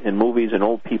people in movies and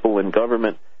old people in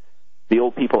government, the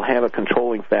old people have a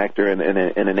controlling factor and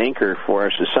an anchor for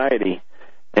our society.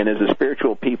 And as the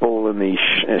spiritual people and the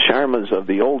Sharmas of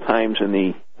the old times and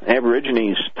the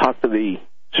Aborigines talk to the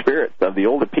spirit of the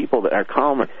older people that are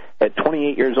calmer, at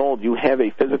 28 years old, you have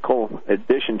a physical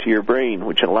addition to your brain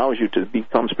which allows you to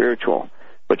become spiritual,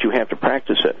 but you have to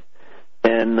practice it.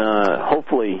 And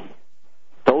hopefully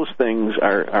those things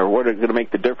are what are going to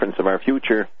make the difference of our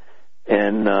future.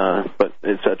 And but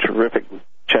it's a terrific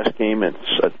chess game.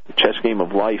 It's a chess game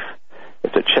of life.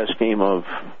 It's a chess game of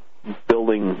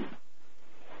building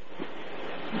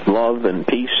love and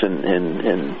peace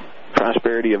and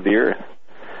prosperity of the earth.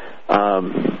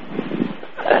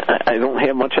 I don't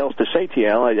have much else to say to you,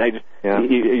 Al.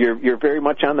 You're very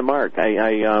much on the mark.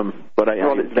 That's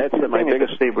my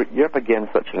biggest. You're up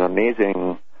against such an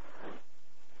amazing,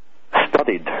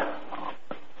 studied,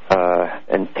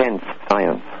 intense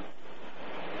science,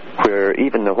 where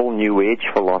even the whole New Age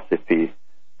philosophy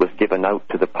was given out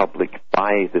to the public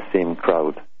by the same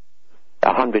crowd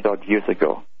 100-odd years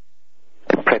ago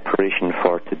in preparation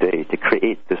for today to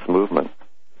create this movement.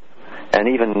 And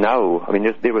even now, I mean,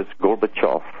 there was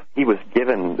Gorbachev. He was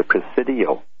given the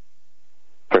Presidio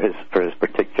for his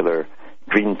particular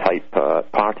green type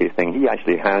party thing. He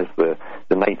actually has the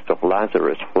Knights of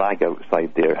Lazarus flag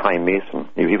outside there, High Mason.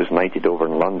 He was knighted over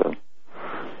in London.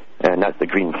 And that's the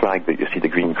green flag that you see, the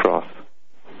green cross.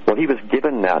 Well, he was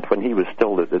given that when he was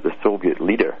still the Soviet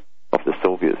leader of the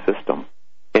Soviet system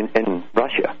in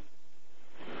Russia.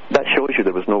 That shows you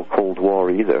there was no Cold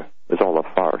War either. It was all a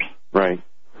farce. Right.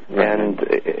 And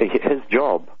his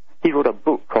job, he wrote a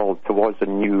book called Towards a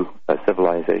New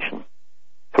Civilization.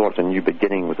 Towards a New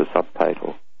Beginning was the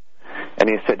subtitle. And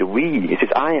he said,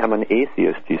 I am an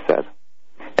atheist, he said.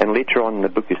 And later on in the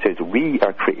book he says, we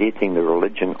are creating the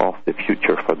religion of the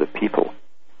future for the people,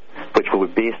 which will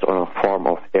be based on a form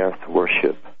of earth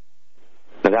worship.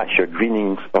 Now that's your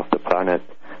greening of the planet,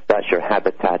 that's your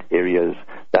habitat areas,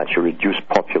 that's your reduced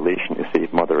population to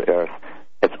save Mother Earth.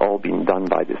 It's all being done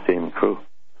by the same crew.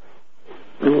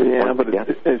 Yeah, but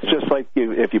it's just like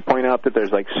if you point out that there's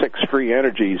like 6 free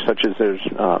energies, such as there's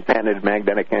patented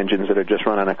magnetic engines that are just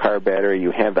run on a car battery.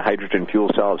 You have the hydrogen fuel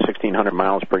cell at 1,600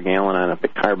 miles per gallon on a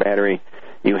car battery.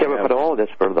 But all of this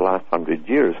for the last 100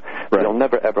 years. Right. They'll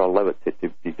never ever allow it to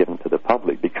be given to the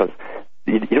public because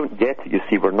you don't get it. You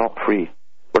see, we're not free.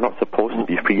 We're not supposed to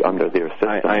be free under their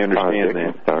system. I understand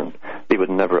that. Concerned. They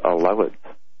would never allow it.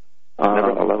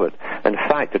 Never allow it. In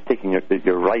fact, they're taking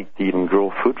your right to even grow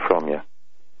food from you.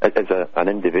 As an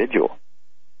individual,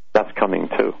 that's coming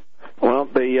too. Well,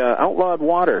 the outlawed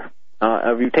water.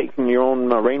 Have you taken your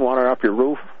own rainwater off your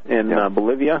roof in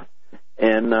Bolivia?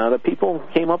 And the people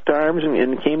came up to arms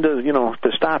and came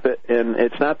to stop it. And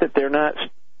it's not that they're not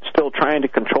still trying to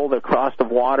control the cost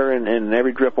of water, and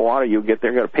every drip of water you get,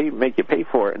 they're going to make you pay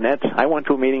for it. And I went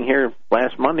to a meeting here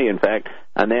last Monday, in fact,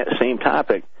 on that same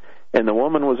topic. And the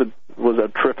woman was a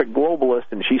terrific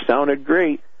globalist, and she sounded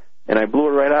great. And I blew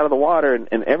her right out of the water,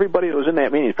 and everybody that was in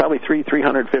that meeting, probably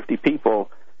 350 people,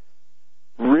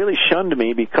 really shunned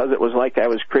me because it was like I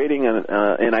was creating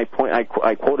and I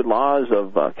quoted laws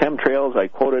of chemtrails. I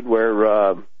quoted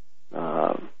where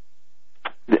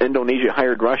Indonesia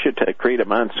hired Russia to create a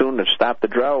monsoon to stop the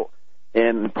drought,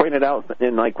 and pointed out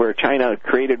in like where China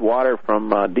created water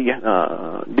from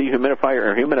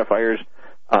dehumidifiers,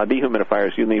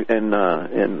 excuse me,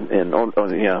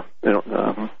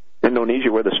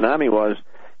 Indonesia, where the tsunami was.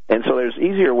 And so there's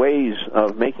easier ways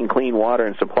of making clean water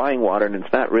and supplying water, and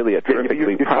it's not really a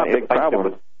terribly big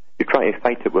problem. You're trying to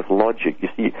fight it with logic. You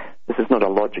see, this is not a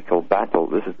logical battle.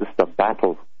 This is a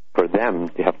battle for them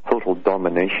to have total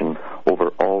domination over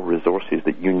all resources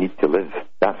that you need to live.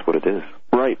 That's what it is.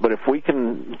 Right, but if we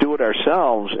can do it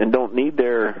ourselves and don't need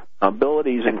their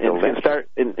abilities and start,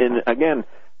 and again,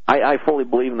 I fully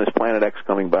believe in this Planet X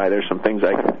coming by. There's some things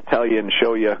I can tell you and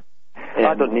show you.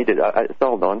 I don't need it. It's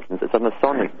all nonsense. It's a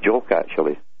Masonic joke,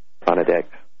 actually, Planet X.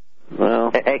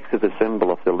 Well, X is a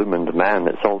symbol of the illumined man.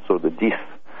 It's also the Dis.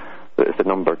 It's the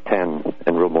number 10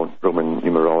 in Roman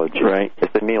numerology. Right.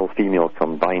 It's the male-female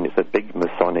combined. It's a big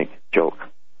Masonic joke.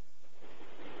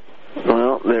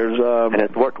 Well, there's... And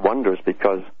it worked wonders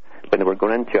because when they were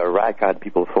going into Iraq, I had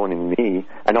people phoning me,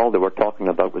 and all they were talking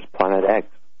about was Planet X.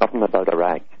 Nothing about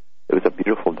Iraq. It was a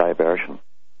beautiful diversion.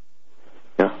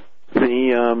 Yeah. As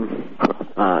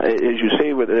you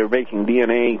say, they're making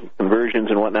DNA conversions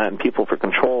and whatnot, and people for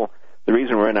control. The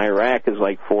reason we're in Iraq is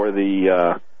like for they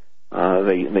got.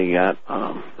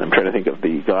 I'm trying to think of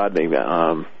the god. They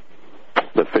got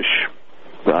the fish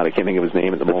god. I can't think of his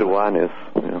name at the moment. The Duanis.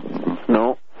 Yeah.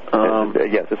 No.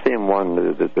 It's the same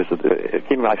one. It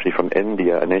came actually from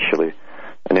India initially,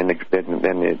 and then they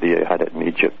had it in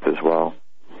Egypt as well.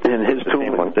 And his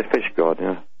tomb, the fish god.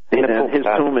 Yeah. His And his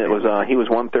tomb, he was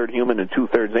 1/3 human and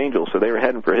 2/3 angel, so they were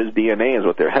heading for his DNA is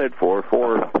what they're headed for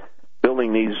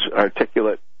building these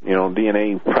articulate,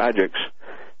 DNA projects.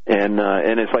 And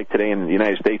it's like today in the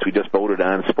United States, we just voted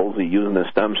on supposedly using the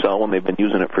stem cell when they've been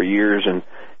using it for years and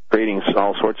creating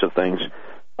all sorts of things.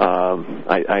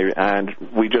 And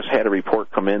we just had a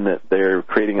report come in that they're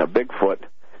creating a Bigfoot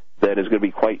that is going to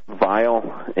be quite vile.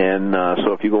 And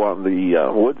so if you go out in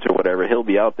the woods or whatever, he'll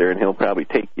be out there and he'll probably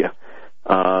take you.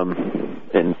 And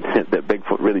that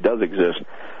Bigfoot really does exist.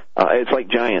 It's like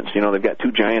giants. They've got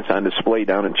two giants on display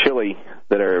down in Chile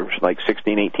that are like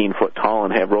 16, 18 foot tall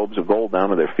and have robes of gold down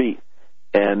to their feet.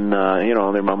 And,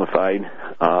 they're mummified.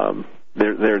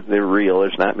 They're real.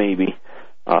 There's not maybe.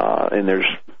 And there's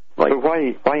like. But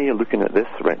why are you looking at this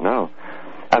right now?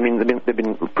 I mean, they've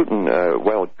been putting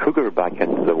wild cougar back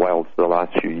into the wilds for the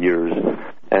last few years,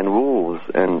 and wolves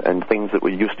and things that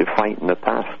we used to fight in the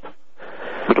past.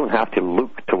 We don't have to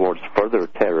look towards further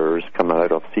terrors coming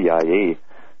out of CIA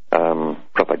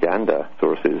propaganda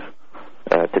sources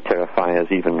to terrify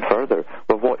us even further.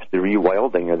 We've watched the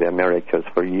rewilding of the Americas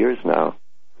for years now.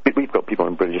 We've got people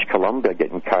in British Columbia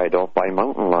getting carried off by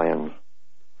mountain lions.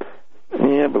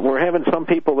 Yeah, but we're having some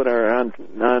people that are on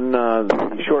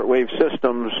shortwave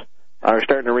systems are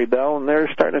starting to rebel, and they're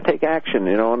starting to take action,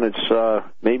 and it's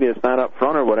maybe it's not up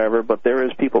front or whatever, but there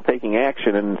is people taking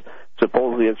action, and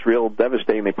supposedly it's real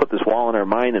devastating. They put this wall in our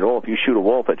mind that, if you shoot a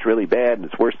wolf, it's really bad, and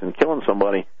it's worse than killing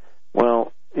somebody.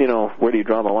 Well, where do you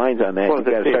draw the lines on that? You've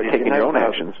got to start taking your own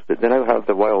actions. They now have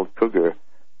the wild cougar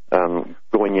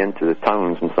going into the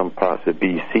towns in some parts of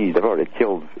BC. They've already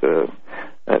killed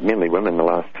mainly women in the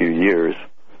last few years.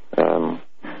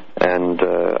 And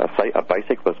a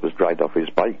bicyclist was dragged off his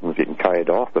bike and was getting carried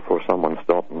off before someone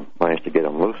stopped and managed to get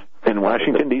him loose. In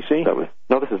Washington, D.C.?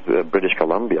 No, this is British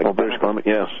Columbia. Oh, British Columbia,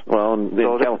 yes. Well,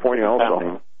 in California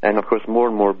also. And, of course, more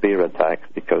and more bear attacks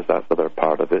because that's the other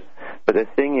part of it. But the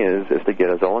thing is to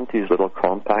get us all into these little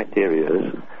compact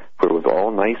areas where we're all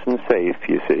nice and safe,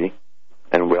 you see,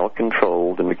 and well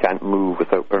controlled, and we can't move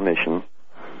without permission.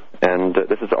 And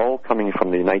this is all coming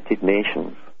from the United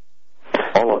Nations.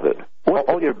 All of it.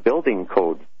 All your building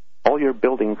codes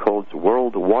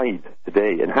worldwide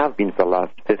today, and have been for the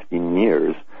last 15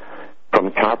 years,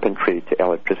 from carpentry to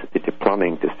electricity to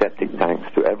plumbing to septic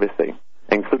tanks to everything,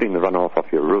 including the runoff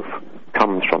of your roof,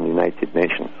 comes from the United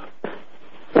Nations.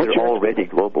 They're already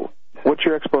global. What's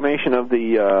your explanation of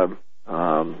the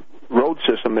road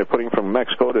system they're putting from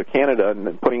Mexico to Canada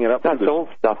and putting it up? That's old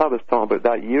stuff. I was talking about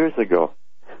that years ago.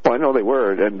 Well, I know they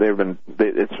were, and they've been.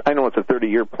 I know it's a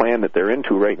 30-year plan that they're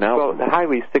into right now. Well, the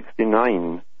Highway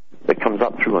 69 that comes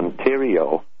up through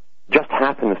Ontario just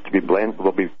happens to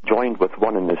will be joined with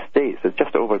one in the States. It's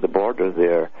just over the border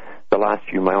there. The last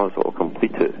few miles will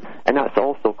complete it, and that's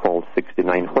also called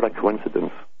 69. What a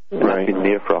coincidence! And right. That's been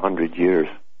there for 100 years.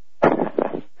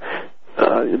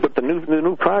 But the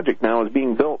new project now is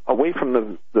being built away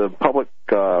from the public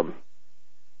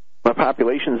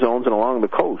population zones and along the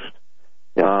coast.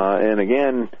 And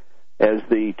again, as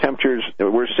the temperatures,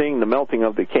 we're seeing the melting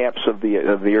of the caps of the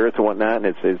Earth and whatnot,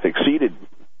 and it's exceeded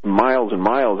miles and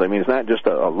miles. I mean, it's not just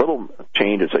a little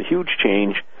change; it's a huge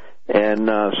change. And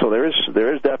so there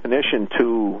is definition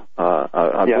to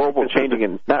a global changing,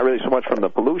 and not really so much from the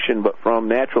pollution, but from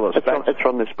natural effects. It's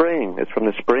from the spraying.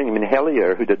 I mean,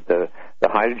 Hellier, who did the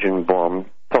hydrogen bomb,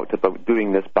 talked about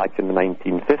doing this back in the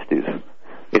 1950s.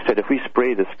 He said if we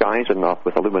spray the skies enough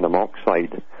with aluminum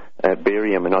oxide,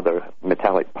 barium and other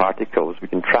metallic particles, we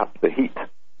can trap the heat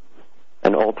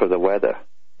and alter the weather.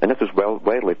 And this was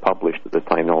widely published at the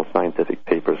time in all scientific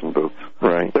papers and books.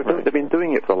 Right. They've been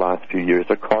doing it for the last few years.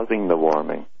 They're causing the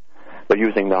warming. They're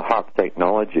using the HAARP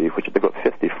technology, which they've got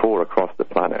 54 across the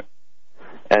planet.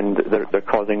 And they're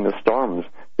causing the storms.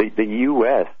 The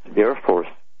U.S. Air Force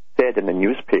said in the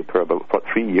newspaper about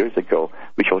 3 years ago,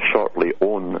 we shall shortly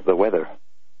own the weather.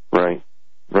 Right.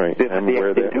 Right. They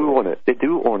do own it. They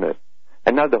do own it.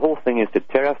 And now the whole thing is to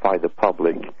terrify the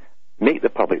public, make the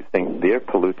public think they're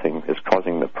polluting is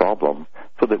causing the problem,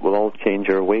 so that we'll all change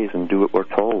our ways and do what we're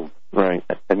told. Right.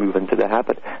 And move into the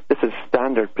habit. This is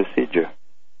standard procedure.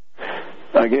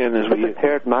 Again, it's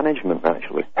paired management,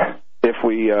 actually. If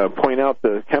we point out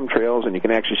the chemtrails, and you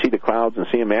can actually see the clouds and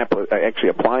see them actually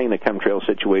applying the chemtrail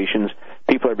situations,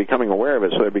 people are becoming aware of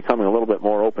it, so they're becoming a little bit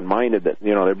more open-minded that,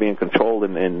 they're being controlled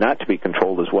and not to be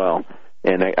controlled as well.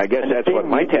 And I guess that's what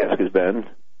my task has been.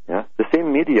 Yeah, the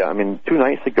same media. I mean, 2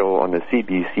 nights ago on the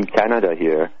CBC Canada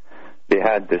here, they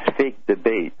had this fake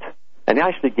debate, and they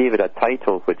actually gave it a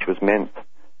title which was meant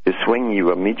to swing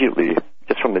you immediately,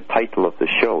 just from the title of the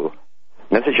show.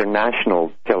 And this is your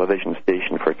national television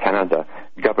station for Canada,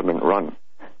 government-run.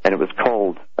 and it was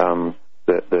called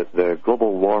the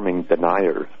global warming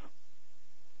deniers.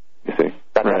 You see,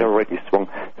 that had already swung.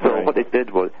 So what they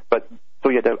did was, so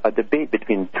you had a debate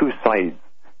between two sides,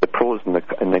 the pros and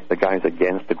the guys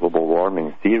against the global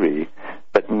warming theory,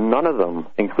 but none of them,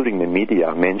 including the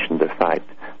media, mentioned the fact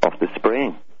of the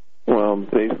spraying. Well,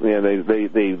 they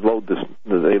load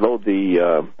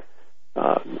the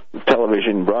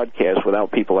television broadcast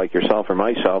without people like yourself or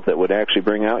myself that would actually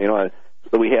bring out,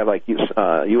 we have like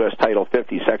U.S. Title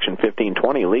 50, Section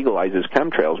 1520 legalizes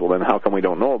chemtrails. Well, then how come we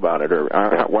don't know about it, or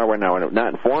why we're now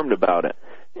not informed about it?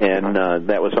 And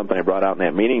that was something I brought out in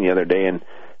that meeting the other day. And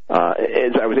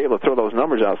as I was able to throw those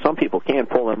numbers out, some people can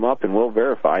pull them up and will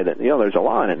verify that there's a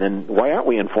law in it. And why aren't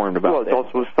we informed about it? Well, it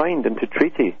also was signed into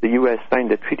treaty. The U.S.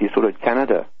 signed a treaty, so did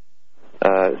Canada.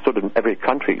 So did every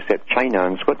country except China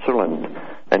and Switzerland.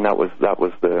 And that was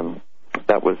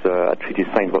a treaty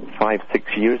signed about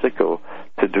 5-6 years ago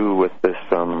to do with this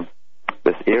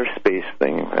airspace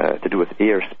thing, to do with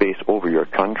airspace over your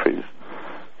countries.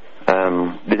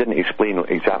 They didn't explain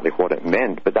exactly what it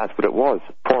meant, but that's what it was.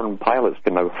 Foreign pilots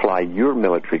can now fly your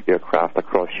military aircraft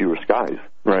across your skies.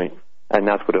 Right. And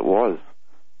that's what it was.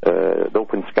 The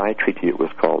Open Sky Treaty, it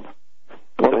was called.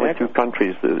 Well, the only two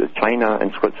countries, China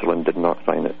and Switzerland, did not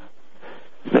sign it.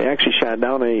 They actually shot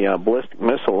down a ballistic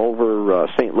missile over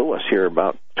St. Louis here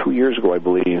about 2 years ago, I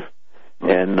believe.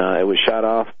 And it was shot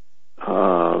off,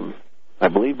 I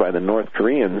believe, by the North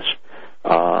Koreans.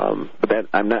 But that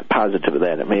I'm not positive of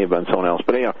that. It may have been someone else.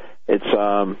 But anyhow, it's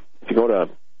if you go to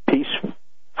Peace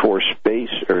for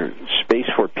Space or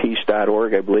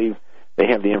spaceforpeace.org, I believe they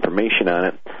have the information on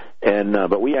it. And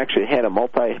but we actually had a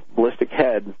multi-ballistic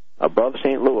head above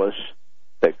St. Louis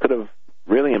that could have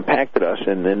really impacted us,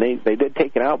 and then they did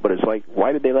take it out. But it's like,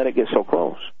 why did they let it get so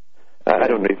close? I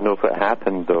don't even know if it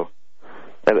happened, though.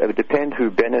 It would depend who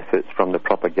benefits from the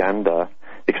propaganda,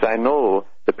 because I know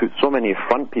they put so many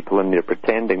front people in there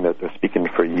pretending that they're speaking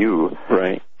for you,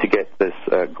 right, to get this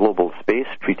global space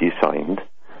treaty signed,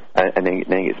 and then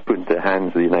it's put into the hands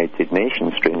of the United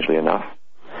Nations, strangely enough.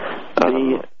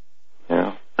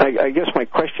 I guess my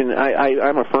question,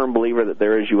 I'm a firm believer that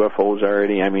there is UFOs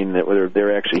already. I mean, that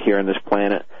they're actually here on this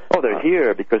planet. Oh, they're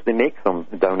here because they make them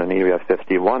down in Area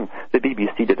 51. The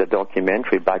BBC did a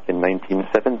documentary back in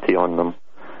 1970 on them,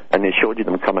 and they showed you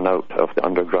them coming out of the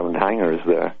underground hangars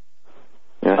there.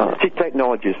 Yeah. See,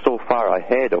 technology is so far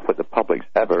ahead of what the public's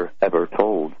ever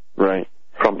told. Right.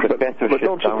 From professorship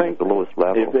down at the lowest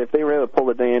level. If they were able to pull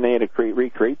the DNA to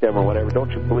recreate them or whatever,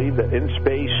 don't you believe that in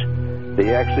space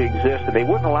they actually exist? And they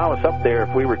wouldn't allow us up there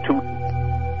if we were too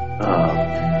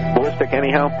ballistic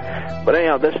anyhow. But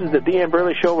anyhow, this is the Deanne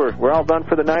Burley Show. We're all done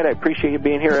for the night. I appreciate you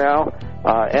being here, Al.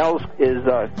 Al is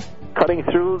cutting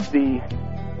through the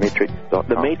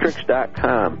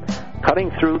matrix.com.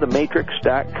 Cutting through the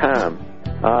matrix.com.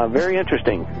 Very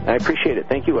interesting. I appreciate it.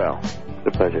 Thank you, Al. It's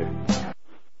a pleasure.